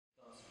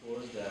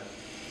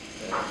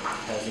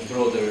as a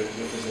broader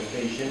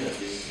representation of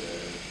these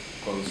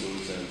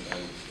consuls and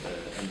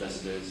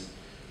ambassadors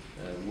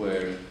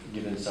were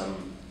given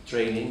some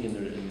training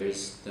in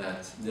this,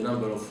 that the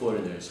number of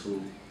foreigners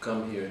who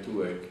come here to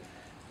work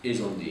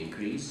is on the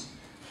increase,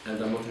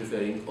 and I'm not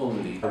referring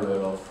only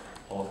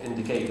of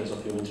indicators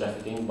of human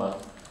trafficking,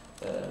 but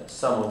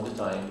some of the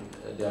time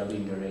they are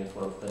being arranged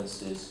for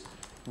offences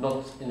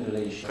not in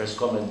relation. First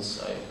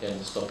comments, I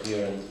can stop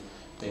here and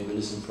maybe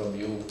listen from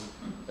you,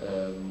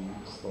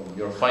 from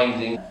your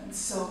finding.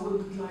 So we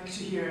would like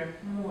to hear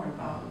more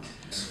about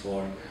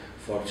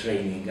for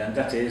training, and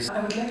that is.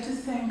 I would like to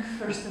thank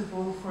first of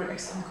all for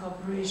excellent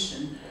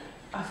cooperation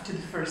after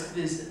the first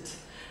visit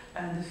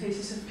and the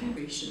phases of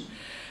preparation.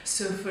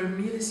 So for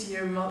me this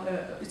year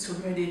it's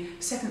already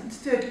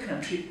third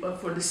country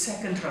for the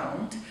second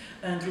round,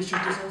 and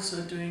Richard is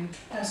also doing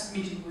past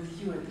meeting with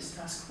you at this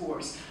task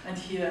force and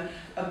hear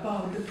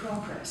about the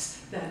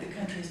progress that the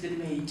country has been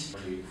made.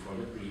 For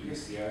the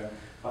previous year,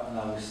 but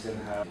now we still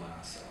have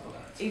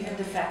even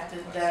the fact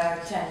that there are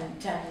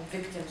 10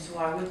 victims who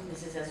are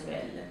witnesses as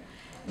well.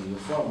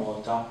 For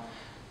Malta,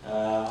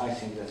 I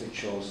think that it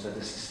shows that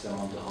the system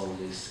on the whole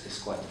is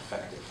quite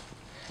effective.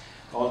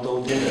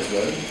 Although as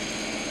well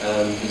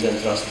is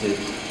entrusted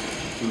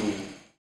to